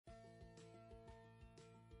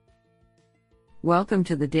Welcome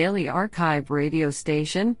to the Daily Archive radio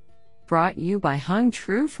station, brought you by Hung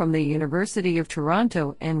Tru from the University of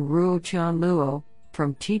Toronto and Ruo Chan Luo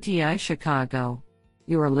from TTI Chicago.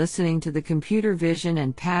 You are listening to the Computer Vision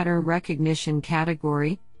and Pattern Recognition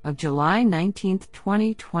category of July 19,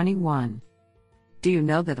 2021. Do you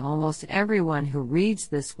know that almost everyone who reads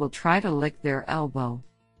this will try to lick their elbow?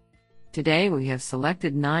 Today we have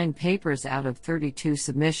selected 9 papers out of 32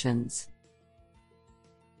 submissions.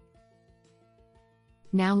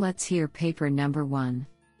 Now let's hear paper number 1.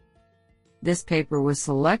 This paper was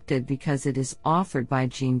selected because it is authored by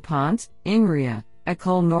Jean Ponce, INRIA,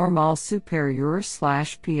 École Normale Supérieure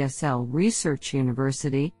 / PSL Research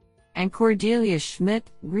University, and Cordelia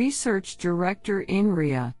Schmidt, Research Director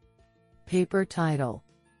INRIA. Paper title: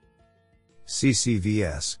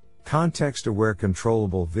 CCVS, Context-Aware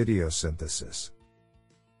Controllable Video Synthesis.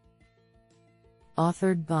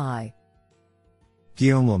 Authored by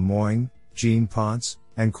Guillaume Lemoyne, Jean Ponce,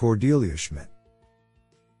 and Cordelia Schmidt.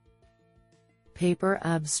 Paper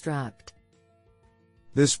abstract: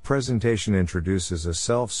 This presentation introduces a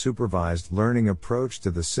self-supervised learning approach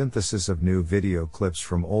to the synthesis of new video clips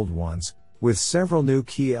from old ones, with several new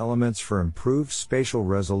key elements for improved spatial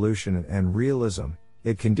resolution and realism.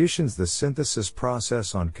 It conditions the synthesis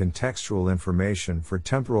process on contextual information for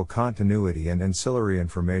temporal continuity and ancillary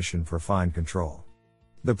information for fine control.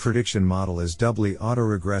 The prediction model is doubly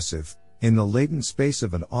autoregressive, in the latent space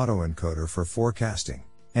of an autoencoder for forecasting,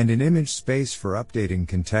 and in image space for updating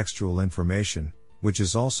contextual information, which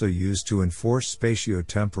is also used to enforce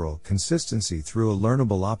spatiotemporal consistency through a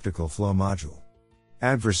learnable optical flow module.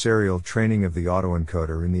 Adversarial training of the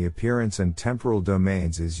autoencoder in the appearance and temporal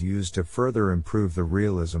domains is used to further improve the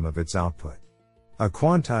realism of its output. A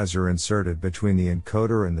quantizer inserted between the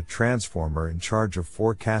encoder and the transformer in charge of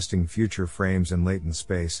forecasting future frames in latent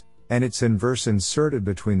space, and its inverse inserted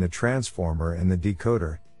between the transformer and the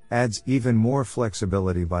decoder, adds even more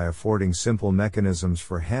flexibility by affording simple mechanisms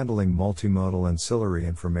for handling multimodal ancillary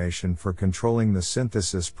information for controlling the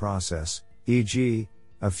synthesis process, e.g.,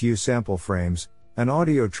 a few sample frames, an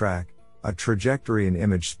audio track, a trajectory in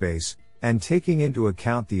image space, and taking into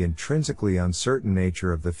account the intrinsically uncertain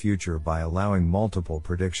nature of the future by allowing multiple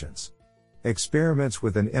predictions. Experiments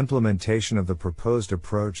with an implementation of the proposed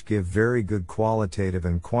approach give very good qualitative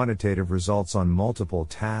and quantitative results on multiple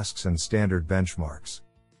tasks and standard benchmarks.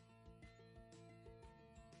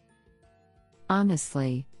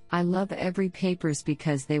 Honestly, I love every papers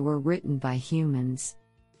because they were written by humans.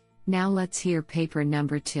 Now let's hear paper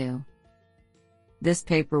number 2. This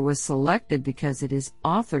paper was selected because it is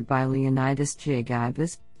authored by Leonidas J.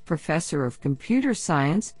 Guibas, Professor of Computer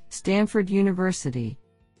Science, Stanford University.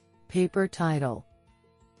 Paper title: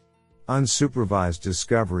 Unsupervised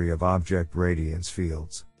Discovery of Object Radiance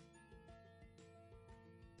Fields.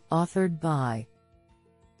 Authored by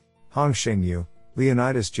Hongsheng Yu,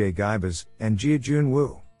 Leonidas J. Guibas, and Jiajun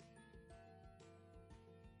Wu.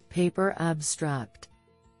 Paper abstract: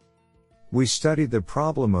 We studied the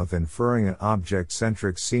problem of inferring an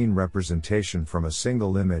object-centric scene representation from a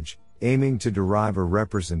single image, aiming to derive a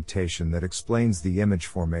representation that explains the image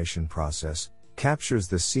formation process, captures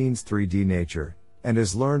the scene's 3D nature, and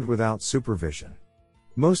is learned without supervision.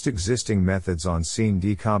 Most existing methods on scene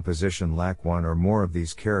decomposition lack one or more of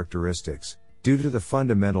these characteristics, due to the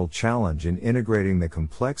fundamental challenge in integrating the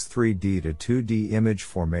complex 3D to 2D image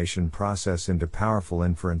formation process into powerful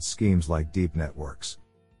inference schemes like deep networks.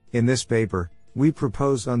 In this paper, we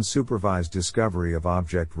propose unsupervised discovery of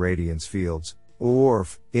object radiance fields,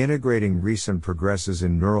 ORF, integrating recent progresses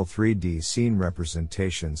in neural 3D scene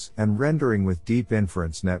representations and rendering with deep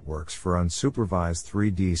inference networks for unsupervised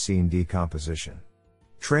 3D scene decomposition.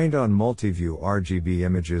 Trained on multi-view RGB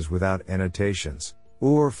images without annotations,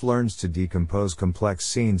 ORF learns to decompose complex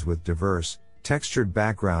scenes with diverse, textured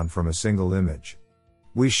background from a single image.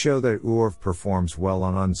 We show that ORF performs well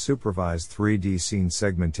on unsupervised 3D scene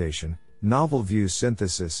segmentation, novel view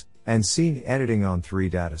synthesis, and scene editing on 3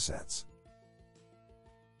 datasets.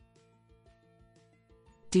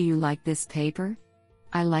 Do you like this paper?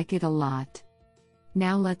 I like it a lot.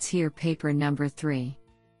 Now let's hear paper number 3.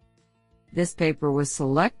 This paper was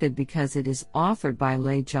selected because it is authored by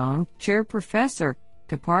Lei Zhang, Chair Professor,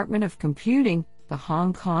 Department of Computing, the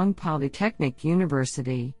Hong Kong Polytechnic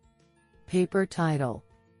University. Paper title: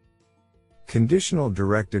 Conditional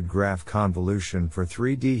Directed Graph Convolution for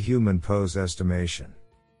 3D Human Pose Estimation.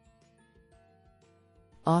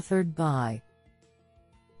 Authored by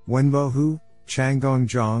Wenbo Hu, Changgong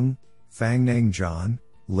Zhang, Fangneng Zhan,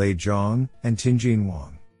 Lei Zhang, and Tinjin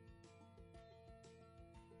Wang.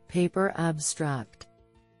 Paper abstract: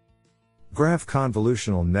 Graph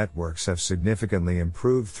convolutional networks have significantly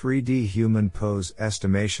improved 3D human pose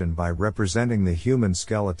estimation by representing the human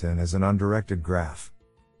skeleton as an undirected graph.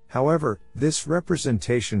 However, this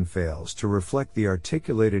representation fails to reflect the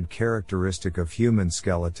articulated characteristic of human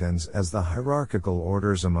skeletons, as the hierarchical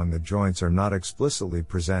orders among the joints are not explicitly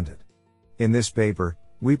presented. In this paper,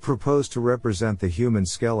 we propose to represent the human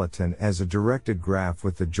skeleton as a directed graph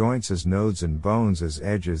with the joints as nodes and bones as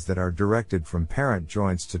edges that are directed from parent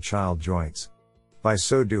joints to child joints. By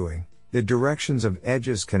so doing, the directions of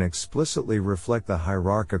edges can explicitly reflect the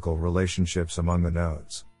hierarchical relationships among the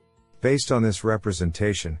nodes. Based on this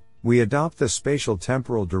representation, we adopt the spatial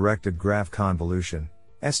temporal directed graph convolution,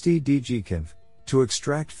 STDGConv, to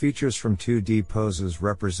extract features from 2D poses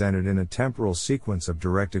represented in a temporal sequence of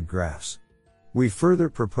directed graphs. We further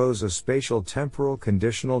propose a spatial temporal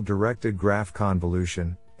conditional directed graph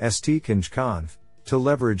convolution, STConjConv, to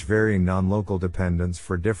leverage varying non-local dependence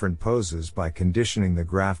for different poses by conditioning the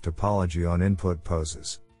graph topology on input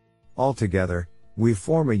poses. Altogether, we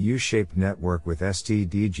form a U-shaped network with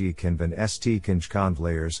STDGConv and STConjConv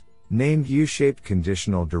layers, named U-shaped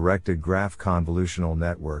conditional directed graph convolutional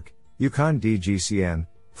network, UConDGCN,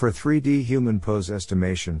 for 3D human pose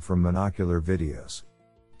estimation from monocular videos.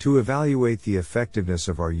 To evaluate the effectiveness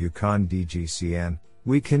of our UConDGCN,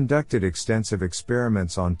 we conducted extensive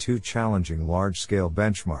experiments on two challenging large-scale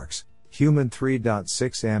benchmarks, Human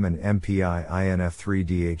 3.6M and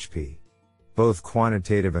MPI-INF3DHP. Both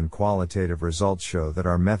quantitative and qualitative results show that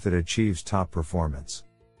our method achieves top performance.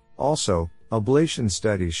 Also, ablation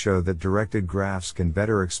studies show that directed graphs can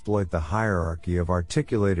better exploit the hierarchy of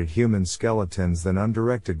articulated human skeletons than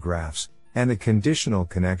undirected graphs, and the conditional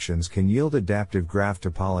connections can yield adaptive graph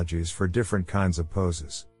topologies for different kinds of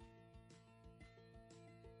poses.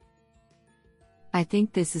 I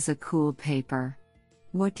think this is a cool paper.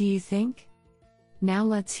 What do you think? Now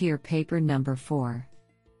let's hear paper number 4.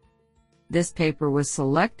 This paper was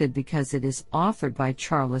selected because it is authored by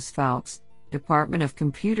Charles Foulkes, Department of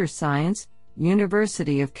Computer Science,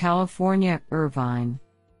 University of California, Irvine,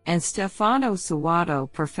 and Stefano Sawato,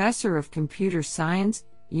 Professor of Computer Science,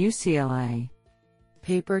 UCLA.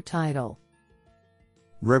 Paper title: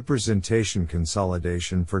 Representation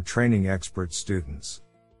Consolidation for Training Expert Students.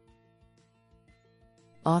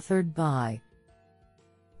 Authored by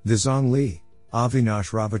Dizong Li,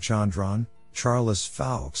 Avinash Ravichandran, Charles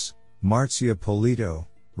Foulkes, Marzia Polito,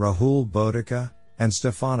 Rahul Bodica, and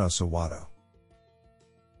Stefano Sawato.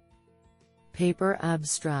 Paper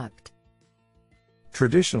abstract: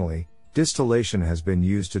 Traditionally, distillation has been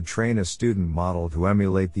used to train a student model to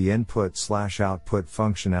emulate the input/output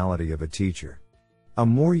functionality of a teacher. A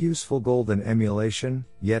more useful goal than emulation,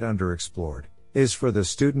 yet underexplored, is for the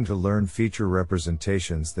student to learn feature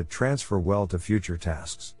representations that transfer well to future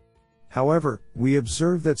tasks. However, we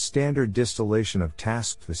observe that standard distillation of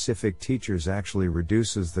task-specific teachers actually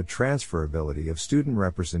reduces the transferability of student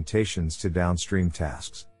representations to downstream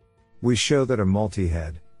tasks. We show that a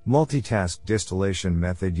multi-head, multitask distillation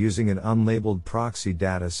method using an unlabeled proxy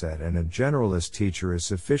dataset and a generalist teacher is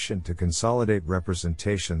sufficient to consolidate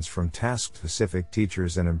representations from task-specific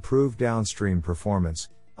teachers and improve downstream performance,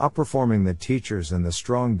 outperforming the teachers and the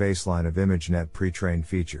strong baseline of ImageNet pre-trained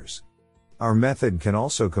features. Our method can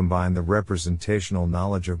also combine the representational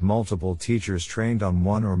knowledge of multiple teachers trained on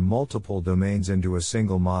one or multiple domains into a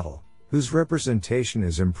single model, whose representation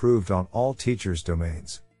is improved on all teachers'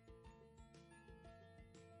 domains.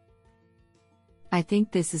 I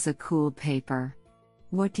think this is a cool paper.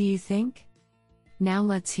 What do you think? Now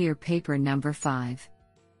let's hear paper number 5.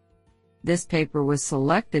 This paper was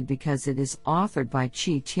selected because it is authored by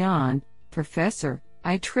Chi Tian, Professor,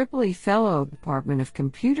 IEEE Fellow, Department of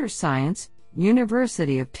Computer Science,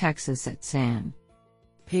 University of Texas at San.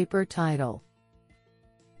 Paper title: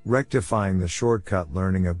 Rectifying the Shortcut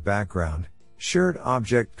Learning of Background, Shared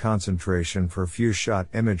Object Concentration for Few-Shot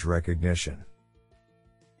Image Recognition.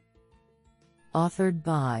 Authored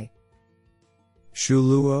by Xu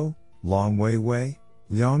Luo, Long Weiwei,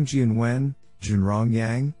 Liangjian Wen, Junrong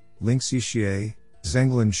Yang, Lingxi Xie,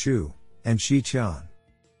 Zhenglin Xu, and Qi Tian.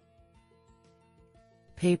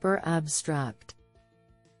 Paper abstract: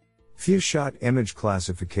 Few-shot image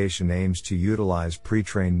classification aims to utilize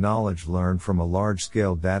pre-trained knowledge learned from a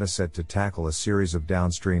large-scale dataset to tackle a series of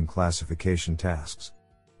downstream classification tasks.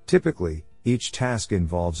 Typically, each task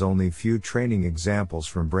involves only few training examples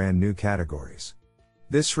from brand new categories.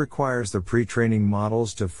 This requires the pre-training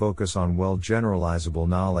models to focus on well-generalizable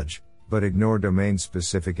knowledge, but ignore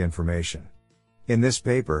domain-specific information. In this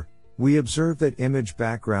paper, we observe that image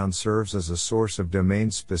background serves as a source of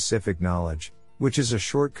domain-specific knowledge, which is a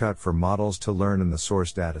shortcut for models to learn in the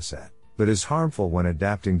source dataset. but is harmful when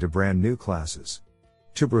adapting to brand new classes.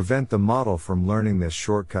 To prevent the model from learning this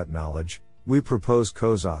shortcut knowledge, we propose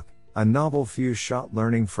Kozak, a novel few-shot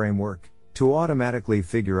learning framework, to automatically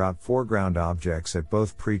figure out foreground objects at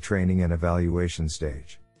both pre-training and evaluation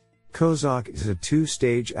stage. Kozak is a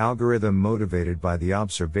two-stage algorithm motivated by the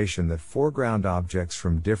observation that foreground objects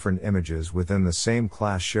from different images within the same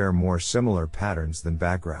class share more similar patterns than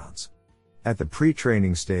backgrounds. At the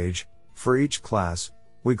pre-training stage, for each class,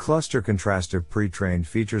 we cluster contrastive pre-trained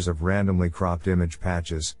features of randomly cropped image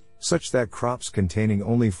patches, such that crops containing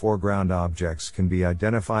only foreground objects can be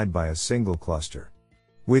identified by a single cluster.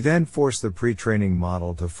 We then force the pre-training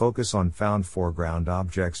model to focus on found foreground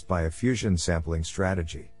objects by a fusion sampling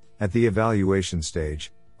strategy. At the evaluation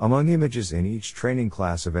stage, among images in each training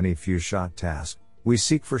class of any few-shot task, we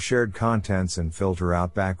seek for shared contents and filter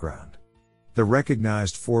out background. The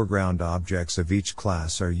recognized foreground objects of each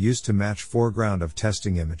class are used to match foreground of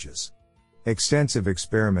testing images. Extensive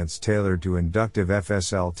experiments tailored to inductive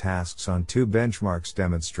FSL tasks on two benchmarks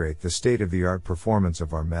demonstrate the state-of-the-art performance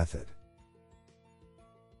of our method.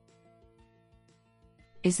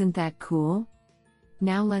 Isn't that cool?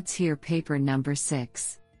 Now let's hear paper number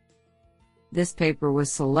 6. This paper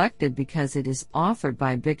was selected because it is authored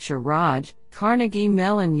by Bhiksha Raj, Carnegie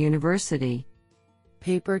Mellon University.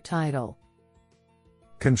 Paper title: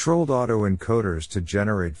 Controlled autoencoders to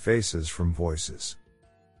generate faces from voices.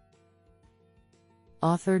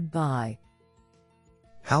 Authored by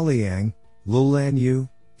Hao Liang, Lulan Yu,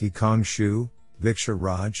 Yikong Xu, Bhiksha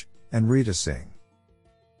Raj, and Rita Singh.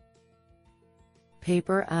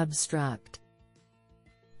 Paper abstract: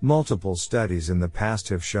 Multiple studies in the past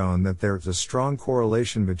have shown that there is a strong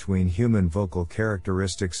correlation between human vocal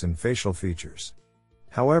characteristics and facial features.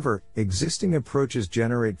 However, existing approaches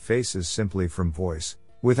generate faces simply from voice,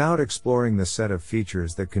 without exploring the set of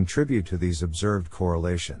features that contribute to these observed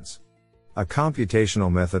correlations. A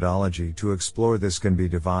computational methodology to explore this can be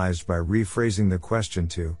devised by rephrasing the question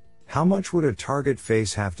to, how much would a target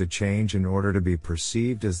face have to change in order to be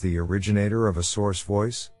perceived as the originator of a source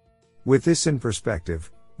voice? With this in perspective,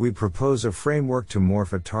 we propose a framework to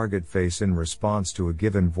morph a target face in response to a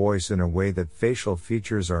given voice in a way that facial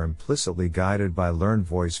features are implicitly guided by learned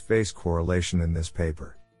voice-face correlation in this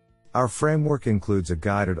paper. Our framework includes a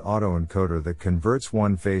guided autoencoder that converts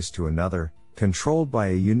one face to another, controlled by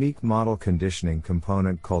a unique model conditioning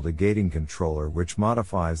component called a gating controller, which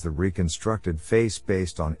modifies the reconstructed face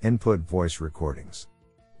based on input voice recordings.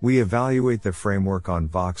 We evaluate the framework on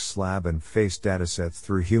Vox SLAB and face datasets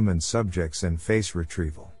through human subjects and face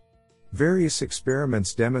retrieval. Various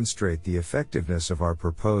experiments demonstrate the effectiveness of our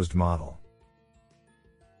proposed model.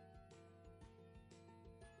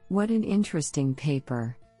 What an interesting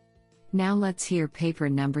paper. Now let's hear paper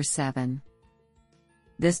number 7.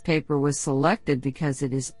 This paper was selected because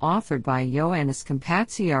it is authored by Ioannis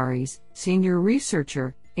Kampatsiaris, Senior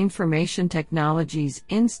Researcher, Information Technologies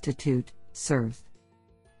Institute, CERT.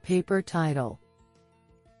 Paper title: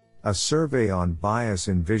 A Survey on Bias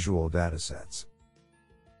in Visual Datasets.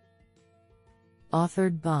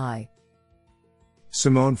 Authored by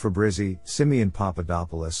Simone Fabrizi, Simeon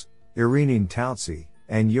Papadopoulos, Irenine Tautsi,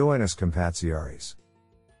 and Ioannis Kampatsiaris.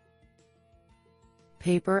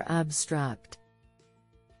 Paper abstract: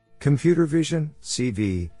 Computer vision,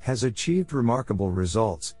 CV, has achieved remarkable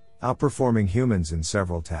results, outperforming humans in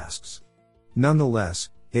several tasks. Nonetheless,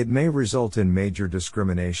 it may result in major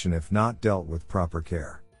discrimination if not dealt with proper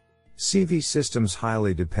care. CV systems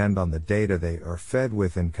highly depend on the data they are fed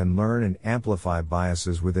with and can learn and amplify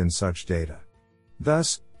biases within such data.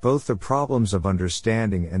 Thus, both the problems of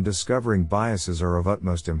understanding and discovering biases are of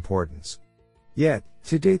utmost importance. Yet,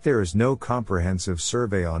 to date there is no comprehensive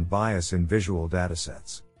survey on bias in visual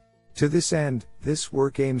datasets. To this end, this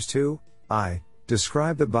work aims to I.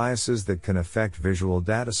 Describe the biases that can affect visual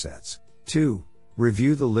datasets. 2.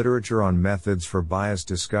 Review the literature on methods for bias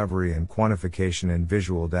discovery and quantification in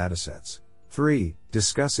visual datasets. 3.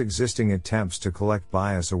 Discuss existing attempts to collect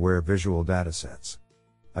bias-aware visual datasets.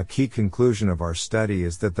 A key conclusion of our study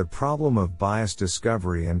is that the problem of bias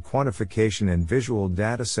discovery and quantification in visual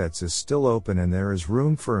datasets is still open, and there is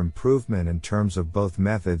room for improvement in terms of both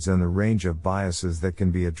methods and the range of biases that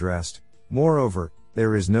can be addressed. Moreover,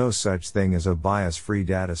 there is no such thing as a bias-free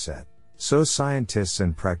dataset, so scientists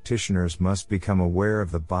and practitioners must become aware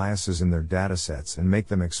of the biases in their datasets and make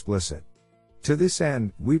them explicit. To this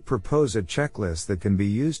end, we propose a checklist that can be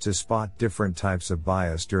used to spot different types of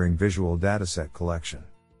bias during visual dataset collection.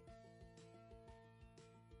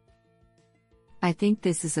 I think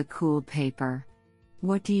this is a cool paper.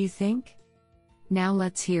 What do you think? Now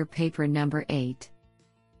let's hear paper number 8.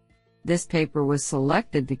 This paper was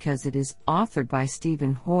selected because it is authored by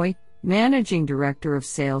Stephen Hoy, Managing Director of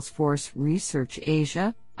Salesforce Research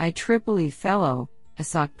Asia, IEEE Fellow,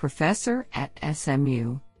 ASOC Professor at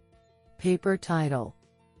SMU. Paper title: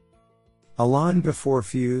 Align Before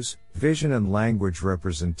Fuse, Vision and Language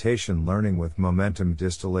Representation Learning with Momentum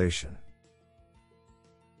Distillation.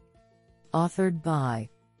 Authored by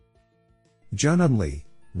Janan Lee,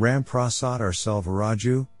 Ramprasad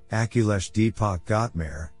Selvaraju, Akhilesh Deepak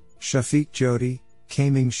Gotmer, Shafiq Jodi,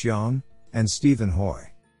 Kaiming Xiong, and Stephen Hoy.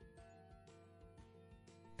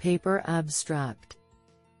 Paper abstract: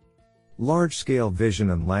 Large-scale vision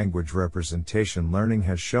and language representation learning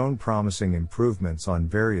has shown promising improvements on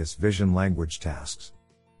various vision-language tasks.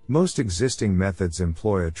 Most existing methods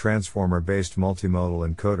employ a transformer-based multimodal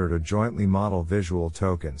encoder to jointly model visual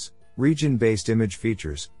tokens, region-based image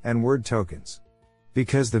features, and word tokens.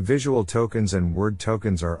 Because the visual tokens and word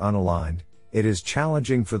tokens are unaligned, it is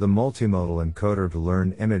challenging for the multimodal encoder to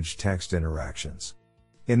learn image-text interactions.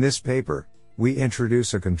 In this paper, we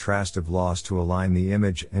introduce a contrastive loss to align the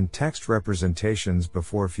image and text representations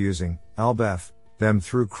before fusing, ALBEF, them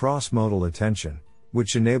through cross-modal attention,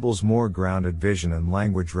 which enables more grounded vision and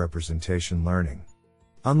language representation learning.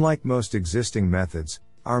 Unlike most existing methods,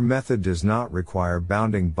 our method does not require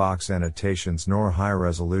bounding box annotations nor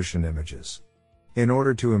high-resolution images. In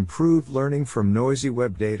order to improve learning from noisy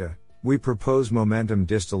web data, we propose momentum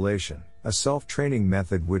distillation, a self-training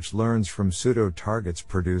method which learns from pseudo-targets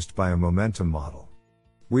produced by a momentum model.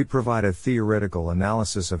 We provide a theoretical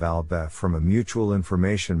analysis of ALBEF from a mutual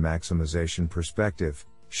information maximization perspective,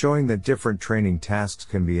 showing that different training tasks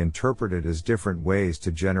can be interpreted as different ways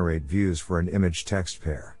to generate views for an image-text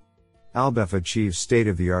pair. ALBEF achieves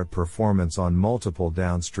state-of-the-art performance on multiple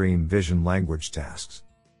downstream vision language tasks.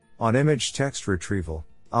 On image-text retrieval,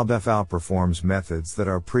 ALBEF outperforms methods that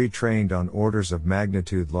are pre-trained on orders of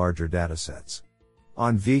magnitude larger datasets.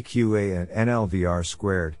 On VQA and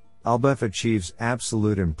NLVR², ALBEF achieves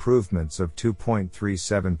absolute improvements of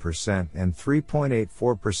 2.37% and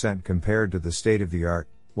 3.84% compared to the state-of-the-art,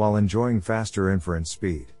 while enjoying faster inference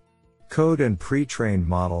speed. Code and pre-trained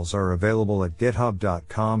models are available at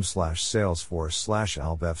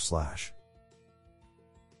github.com/salesforce/albef/.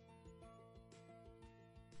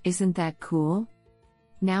 Isn't that cool?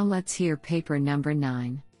 Now let's hear paper number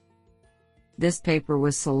 9. This paper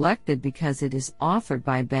was selected because it is authored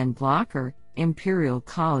by Ben Blocker, Imperial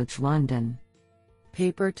College London.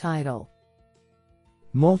 Paper title: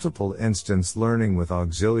 Multiple Instance Learning with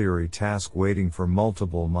Auxiliary Task Weighting for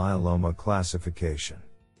Multiple Myeloma Classification.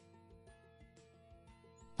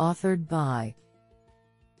 Authored by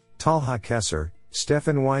Talha Kesser,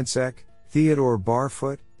 Stefan Weinsek, Theodore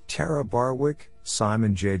Barfoot, Tara Barwick,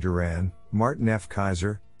 Simon J. Duran, Martin F.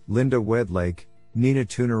 Kaiser, Linda Wedlake, Nina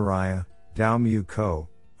Tunaraya, Dao-Mu Ko,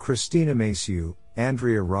 Christina Maciu,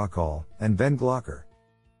 Andrea Rockall, and Ben Glocker.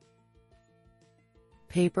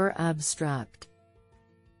 Paper abstract: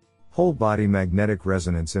 Whole body magnetic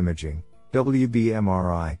resonance imaging,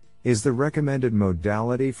 WBMRI, is the recommended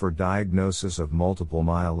modality for diagnosis of multiple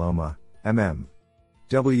myeloma, MM.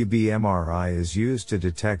 WBMRI is used to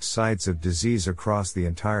detect sites of disease across the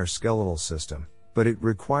entire skeletal system, but it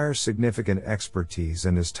requires significant expertise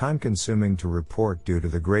and is time-consuming to report due to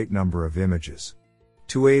the great number of images.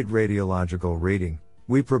 To aid radiological reading,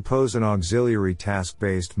 we propose an auxiliary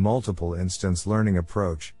task-based multiple instance learning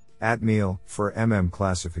approach, ATMEAL, for MM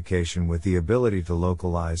classification with the ability to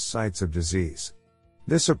localize sites of disease.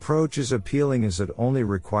 This approach is appealing as it only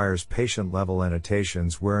requires patient-level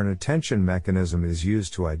annotations where an attention mechanism is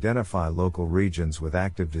used to identify local regions with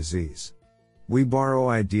active disease. We borrow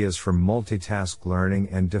ideas from multitask learning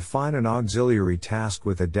and define an auxiliary task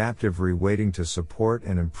with adaptive reweighting to support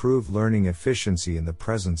and improve learning efficiency in the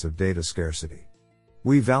presence of data scarcity.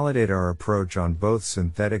 We validate our approach on both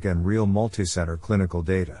synthetic and real multicenter clinical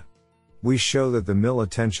data. We show that the MIL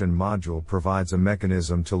attention module provides a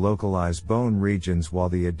mechanism to localize bone regions while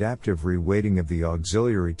the adaptive reweighting of the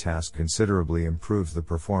auxiliary task considerably improves the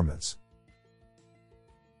performance.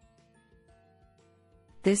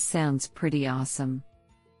 This sounds pretty awesome.